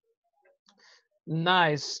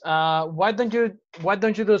 Nice. Why don't you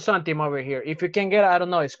do something over here? If you can get, I don't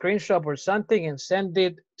know, a screenshot or something and send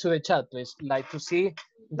it to the chat, please, like to see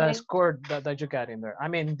the score that you got in there. I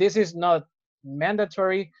mean, this is not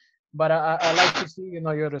mandatory, but I like to see,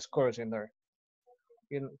 your scores in there.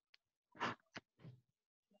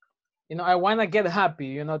 I want to get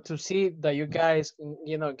happy, to see that you guys,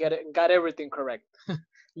 got everything correct.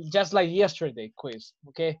 Just like yesterday quiz,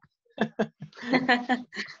 okay?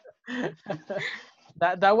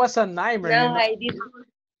 That was a nightmare. No, I didn't.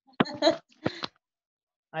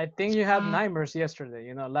 I think you had nightmares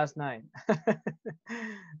yesterday, last night.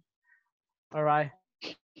 All right.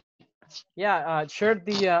 Yeah, share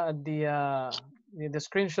the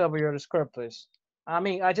screenshot of your score, please. I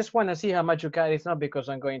mean, I just want to see how much you got. It's not because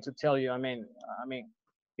I'm going to tell you. I mean,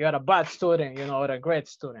 you're a bad student, you know, or a great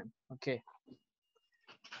student. Okay.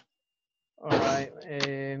 All right.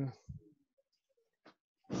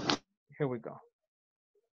 Here we go.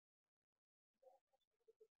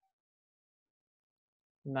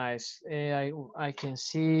 Nice. I can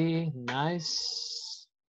see. Nice.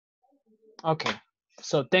 Okay.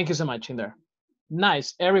 So thank you so much in there.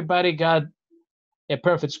 Nice. Everybody got a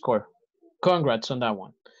perfect score. Congrats on that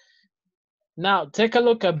one. Now take a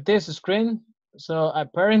look at this screen. So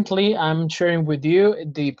apparently I'm sharing with you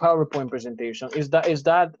the PowerPoint presentation. Is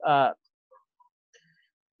that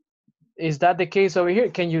the case over here?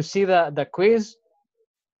 Can you see the quiz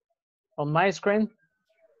on my screen?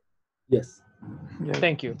 Yes.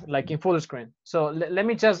 Thank you, like in full screen. So let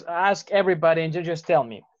me just ask everybody and you just tell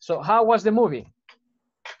me. So how was the movie?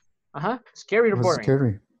 Scary or boring?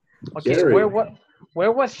 Scary. Okay, Scary.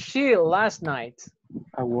 where was she last night?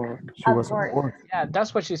 At work. She was at work. Yeah,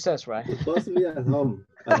 that's what she says, right? Possibly at home,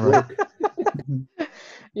 at work.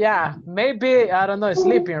 Yeah, maybe, I don't know,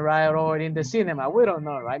 sleeping, right? Or in the cinema, we don't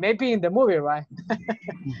know, right? Maybe in the movie, right?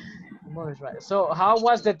 Movies, right? So how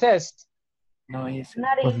was the test? No easy.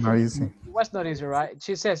 It was not easy. It was not easy, right?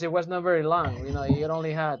 She says it was not very long. You know, it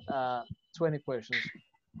only had 20 questions,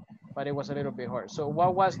 but it was a little bit hard. So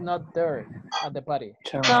what was not there at the party?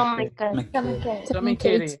 Tom and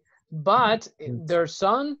Katie. But their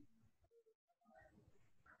son,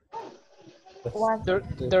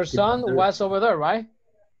 their son was over there, right?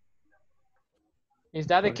 Is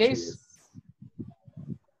that the case?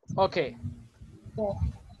 Okay.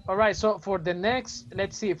 All right, so for the next,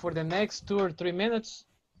 let's see, for the next 2 or 3 minutes,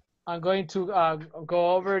 I'm going to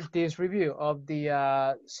go over this review of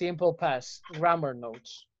the simple past grammar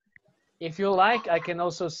notes. If you like, I can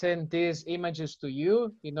also send these images to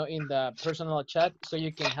you, you know, in the personal chat so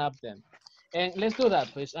you can have them. And let's do that,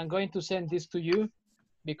 please. I'm going to send this to you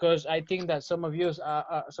because I think that some of you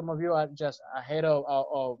are just ahead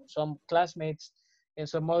of some classmates, and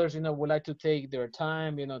some others, you know, would like to take their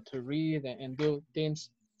time, you know, to read and do things,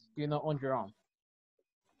 you know, on your own.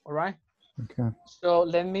 All right. Okay. So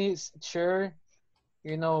let me share,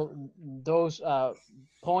 you know, those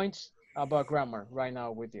points about grammar right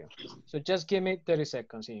now with you. So just give me 30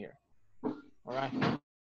 seconds in here. All right.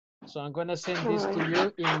 So I'm gonna send this to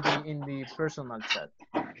you in the personal chat.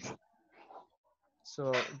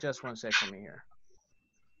 So just 1 second here.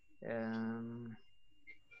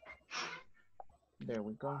 There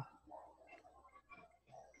we go.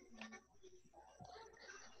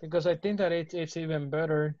 Because I think that it's even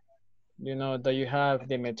better, you know, that you have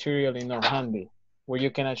the material, you know, handy, where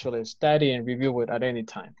you can actually study and review it at any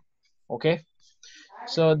time. Okay.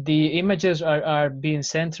 So the images are being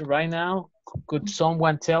sent right now. Could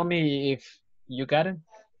someone tell me if you got it,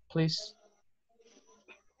 please?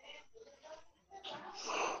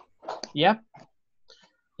 Yeah.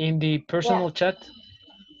 In the personal chat?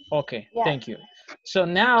 Okay, thank you. So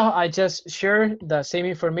now I just share the same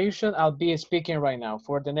information. I'll be speaking right now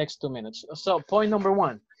for the next 2 minutes. So point number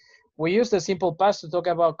 1, we use the simple past to talk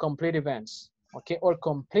about complete events, okay, or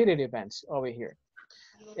completed events over here.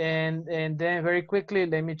 And then very quickly,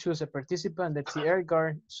 let me choose a participant. Let's see,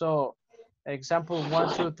 Edgar. So example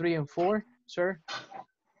 1, 2, 3, and 4, sir.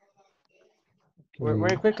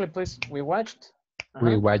 Very quickly, please. We watched.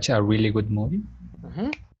 We watched a really good movie. Mm-hmm.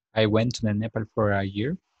 I went to Nepal for a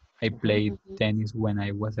year. I played tennis when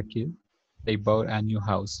I was a kid. They bought a new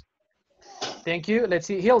house. Thank you. Let's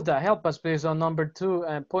see, Hilda, help us please on number 2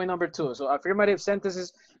 and point number 2. So affirmative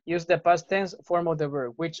sentences use the past tense form of the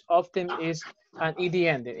verb, which often is an ed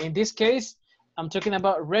ending. In this case, I'm talking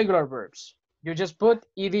about regular verbs. You just put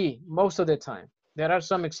ed most of the time. There are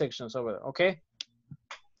some exceptions over there, okay?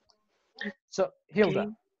 So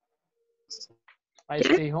Hilda, I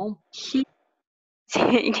stay home.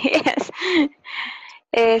 Yes.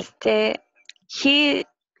 He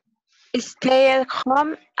stayed at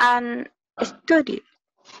home and studied.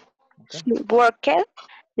 Okay. She worked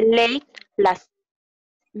late last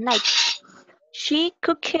night. She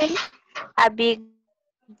cooked a big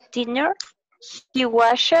dinner. She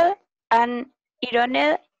washed and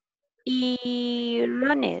ironed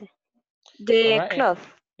the clothes.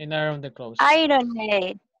 And iron the clothes.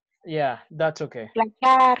 Ironed. Yeah, that's okay.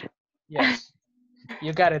 Planchar. Yes,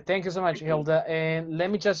 you got it. Thank you so much, Hilda. And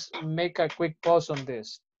let me just make a quick pause on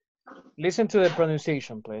this. Listen to the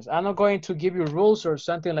pronunciation, please. I'm not going to give you rules or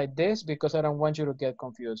something like this because I don't want you to get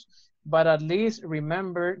confused. But at least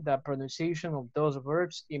remember the pronunciation of those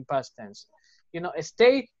verbs in past tense. You know,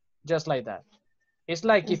 stay just like that. It's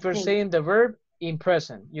like if you're saying the verb, in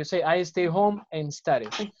present. You say, I stay home and study.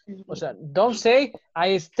 O sea, don't say,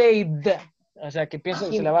 I stayed. O sea, que piensa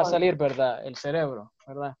que se le va a salir, ¿verdad? El cerebro,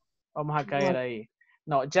 ¿verdad? Vamos a caer ahí.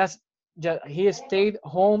 No, just he stayed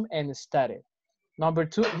home and studied. Number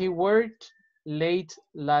 2, he worked late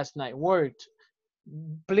last night. Worked.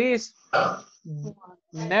 Please,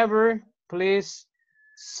 never, please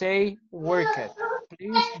say worked.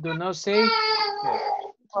 Please do not say,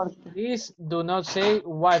 please do not say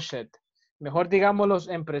washed. Mejor digámoslos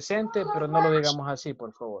en presente, pero no lo digamos así,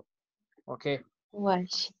 por favor. Okay.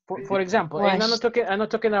 Wash. For example, and I'm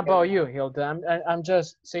not talking about you, Hilda. I'm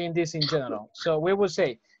just saying this in general. So we will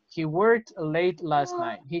say, he worked late last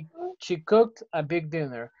night. She cooked a big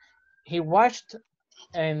dinner. He washed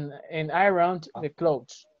and ironed the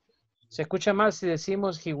clothes. Se escucha mal si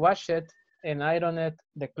decimos he washed and ironed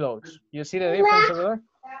the clothes. You see the difference over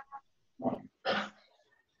there?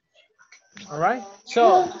 All right.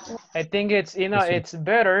 So I think it's, you know, it's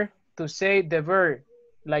better to say the verb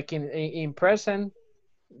like in present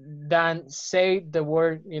than say the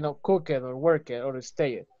word, you know, cook it or work it or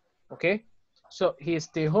stay it. Okay. So he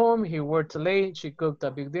stayed home, he worked late, she cooked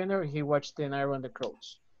a big dinner, he watched and ironed the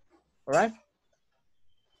clothes. All right.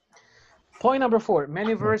 Point number 4,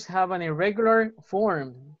 many verbs have an irregular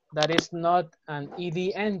form that is not an ed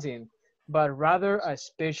ending, but rather a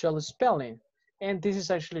special spelling. And this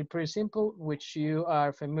is actually pretty simple, which you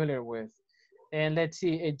are familiar with. And let's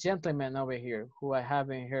see, a gentleman over here who I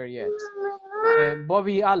haven't heard yet.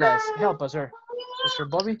 Bobby Alas, help us, sir. Mr.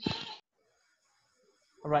 Bobby.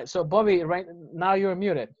 All right, so Bobby, right now you're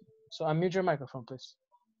muted. So unmute your microphone, please.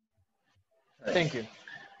 Thank you.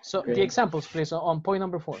 So Okay. the examples, please, on point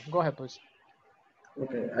number 4. Go ahead, please.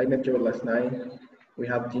 Okay, I met you last night. We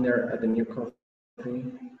had dinner at the new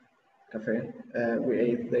cafe. We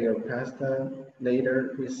ate their pasta.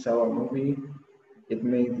 Later, we saw a movie. It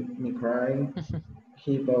made me cry.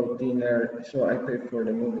 He bought dinner, so I paid for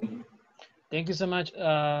the movie. Thank you so much,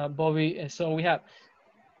 Bobby. So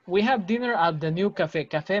we have dinner at the new cafe.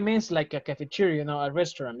 Cafe means like a cafeteria, you know, a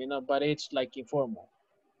restaurant, you know, but it's like informal.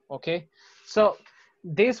 Okay, so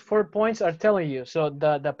these 4 points are telling you. So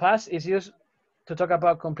the past is used to talk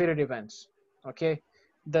about completed events. Okay,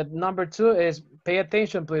 the number 2 is pay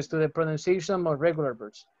attention, please, to the pronunciation of regular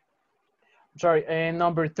verbs. Sorry, and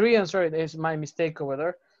number 3, I'm sorry, it's my mistake over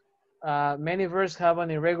there. Many verbs have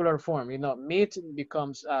an irregular form. You know, meet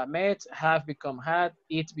becomes met, have become had,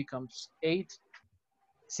 eat becomes ate,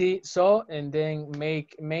 see, saw, and then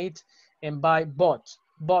make, made, and buy, bought.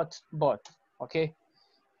 Okay,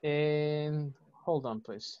 and hold on,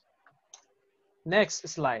 please. Next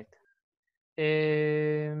slide.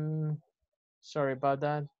 Sorry about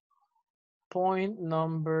that. Point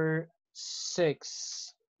number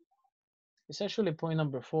 6. It's actually point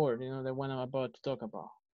number 4, you know, the one I'm about to talk about.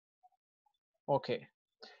 Okay.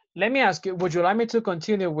 Let me ask you, would you like me to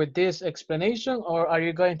continue with this explanation, or are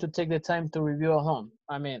you going to take the time to review at home?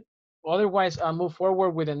 I mean, otherwise I'll move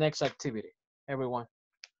forward with the next activity, everyone.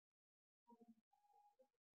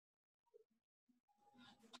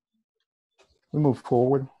 We move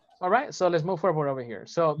forward. All right, so let's move forward over here.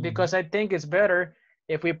 So because I think it's better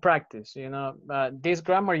if we practice, you know, this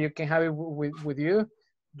grammar, you can have it with you.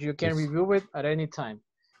 You can review it at any time.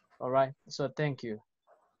 All right, so thank you.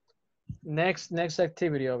 Next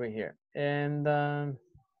activity over here. And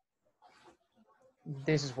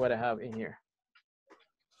this is what I have in here.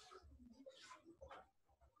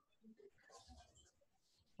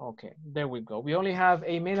 Okay, there we go. We only have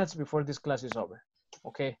 8 minutes before this class is over.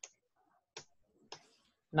 Okay.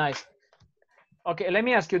 Nice. Okay, let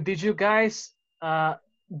me ask you, did you guys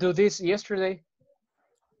do this yesterday?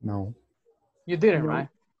 No. You didn't, right?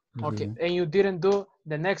 No. Okay, and you didn't do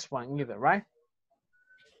the next one either, right?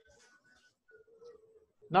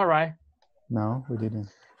 No, right? No, we didn't.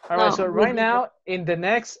 All right, so right now, in the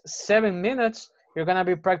next 7 minutes, you're gonna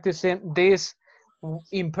be practicing this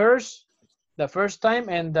in pairs the first time,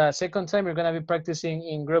 and the second time you're gonna be practicing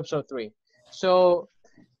in groups of 3. So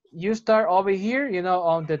you start over here, you know,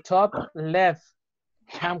 on the top left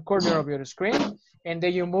hand corner of your screen, and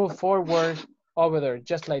then you move forward over there,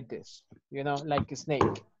 just like this, you know, like a snake.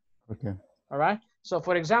 Okay. All right. So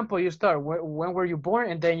for example, you start, when were you born?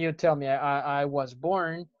 And then you tell me, I was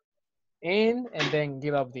born in, and then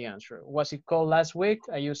give up the answer. Was it cold last week?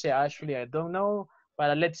 And you say, actually, I don't know.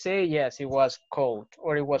 But let's say, yes, it was cold,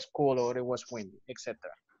 or it was cool, or it was windy, etc.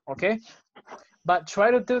 Okay. But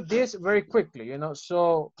try to do this very quickly, you know,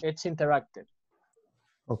 so it's interactive.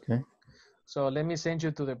 Okay. So let me send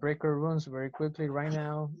you to the breaker rooms very quickly right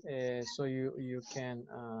now, so you can.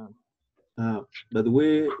 But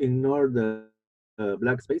we ignore the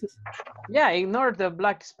black spaces? Yeah, ignore the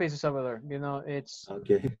black spaces over there. You know, it's,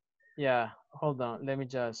 Okay. yeah, hold on. Let me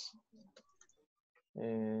just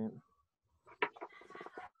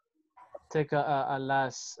take a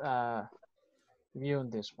last view on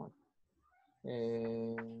this one.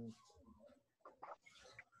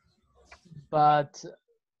 But,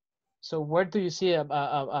 so where do you see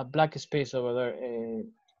a black space over there,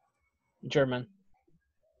 German?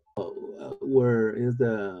 Where is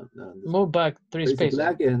the move back 3 spaces.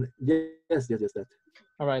 black and yes, that.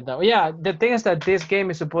 All right, now, yeah, the thing is that this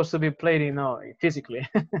game is supposed to be played, you know, physically.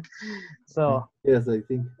 So yes, I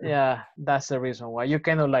think. Yeah, that's the reason why you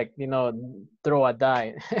cannot, like, you know, throw a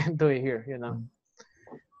die and do it here, you know.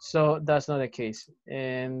 So that's not the case.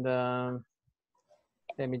 And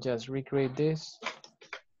let me just recreate this.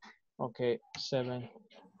 Okay, 7.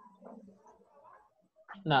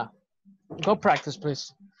 Now, go practice,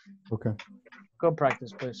 please. Okay. Go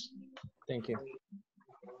practice, please. Thank you.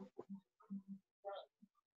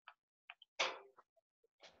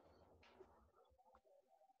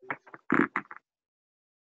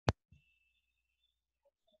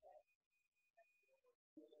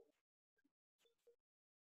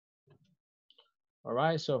 All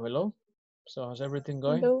right, so hello. So how's everything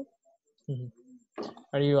going? Hello.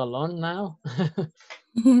 Are you alone now?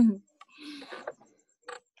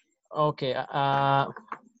 Okay,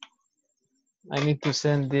 I need to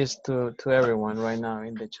send this to everyone right now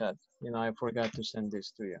in the chat. You know, I forgot to send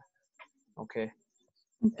this to you. Okay.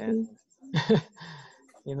 And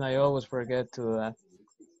you know, I always forget to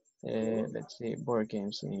let's see, board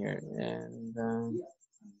games in here. And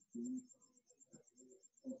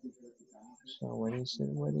so what is it?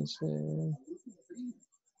 What is it?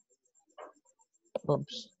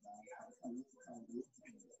 Oops.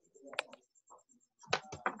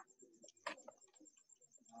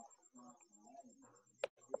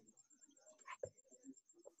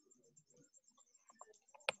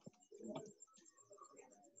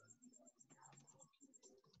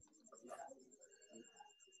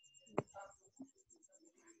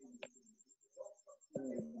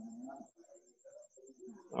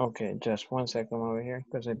 Okay, just 1 second over here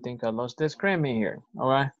because I think I lost the screen in here. All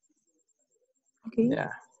right. Okay.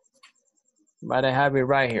 Yeah. But I have it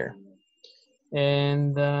right here.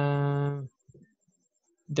 And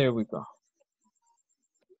there we go.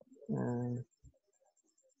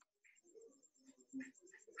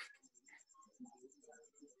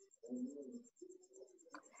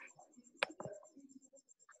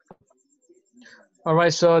 All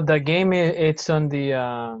right, so the game, it's on the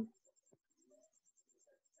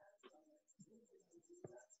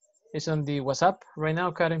WhatsApp right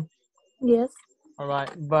now, Karen? Yes. All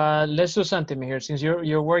right, but let's do something here. Since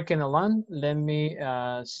you're working alone, let me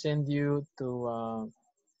send you to,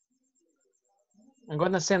 I'm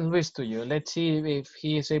gonna send Luis to you. Let's see if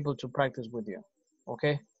he is able to practice with you,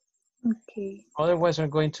 okay? Okay. Otherwise, I'm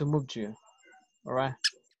going to move you, all right?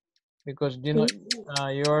 Because, you know,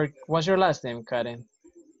 what's your last name, Karen?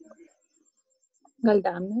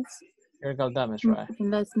 Galdames. You're Galdames, right?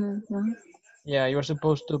 Last name, no? Yeah, you're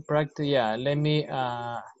supposed to practice. Yeah, let me,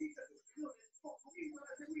 right,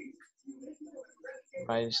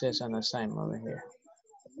 it says an assignment over here.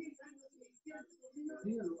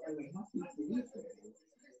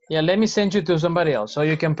 Yeah, let me send you to somebody else so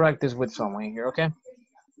you can practice with someone here, okay?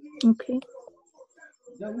 Okay.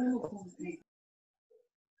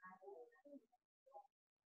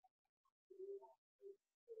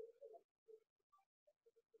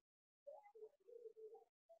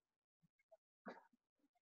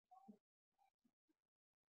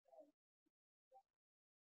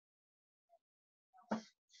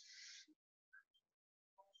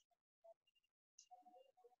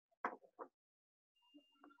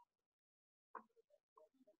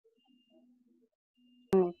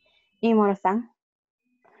 Imorsan,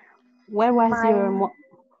 where was My- your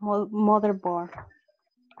mother born?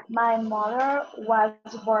 My mother was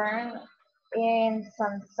born in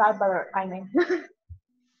San Salvador, I mean.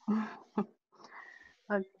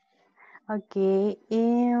 Okay,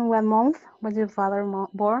 in what month was your father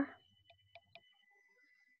born?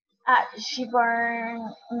 She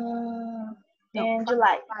born in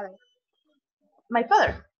July. My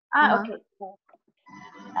father? Okay.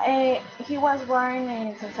 He was born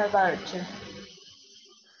in San Salvador too.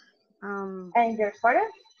 And your father?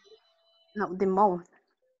 No, the month.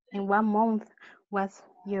 In what month was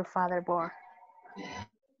your father born?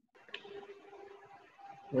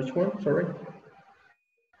 Which one? Sorry.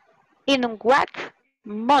 In what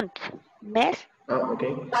month, mes,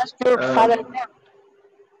 Okay. was your father born?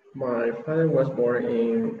 My father was born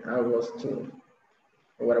in August 2.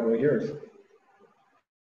 What about yours?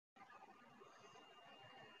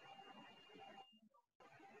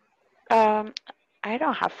 I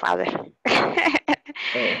don't have father.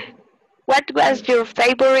 Oh, What was your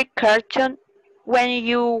favorite cartoon when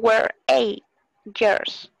you were 8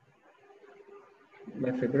 years?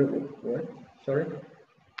 my favorite what? Sorry.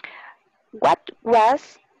 What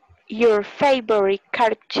was your favorite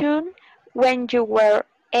cartoon when you were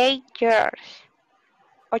 8 years?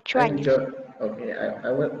 8 I años. enjoy. Okay,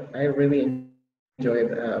 I really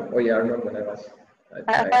enjoyed Oye Arnold when I was a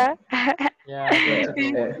child. Yeah, that's a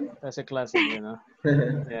good Yeah. one. That's a classic, you know.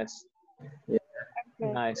 Yes. Yeah.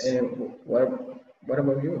 Nice. And what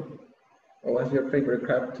about you? What was your favorite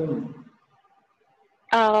cartoon?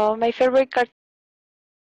 My favorite cartoon.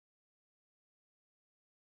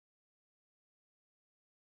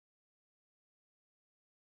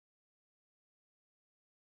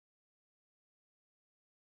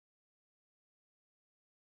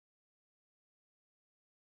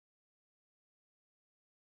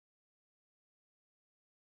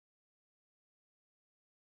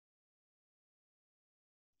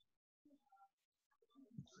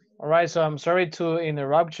 All right, so I'm sorry to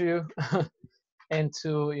interrupt you and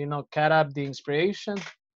to, you know, cut up the inspiration.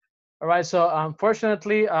 All right, so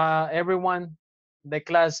unfortunately, everyone, the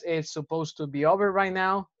class is supposed to be over right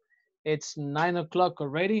now. It's 9 o'clock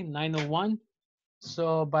already, 9:01.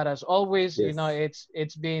 So, but as always, you know,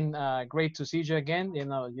 it's been great to see you again. You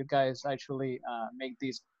know, you guys actually make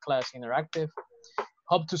this class interactive.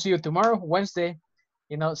 Hope to see you tomorrow, Wednesday.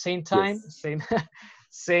 You know, same time, same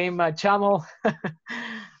same channel. All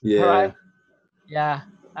Yeah. right. Yeah,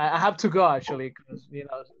 I have to go actually because you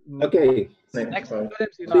know Okay. next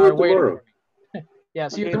students you know See you are waiting tomorrow. for me. Yeah,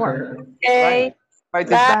 see you tomorrow. Okay. Right.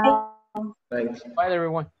 Bye. Bye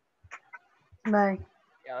everyone. Bye.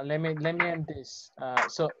 Yeah, let me end this.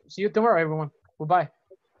 So see you tomorrow, everyone. Goodbye.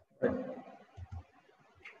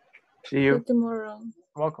 See you. tomorrow.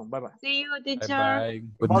 Welcome. Bye bye. See you, teacher. Bye-bye. You're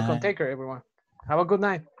Good welcome. night. Take care, everyone. Have a good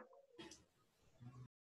night.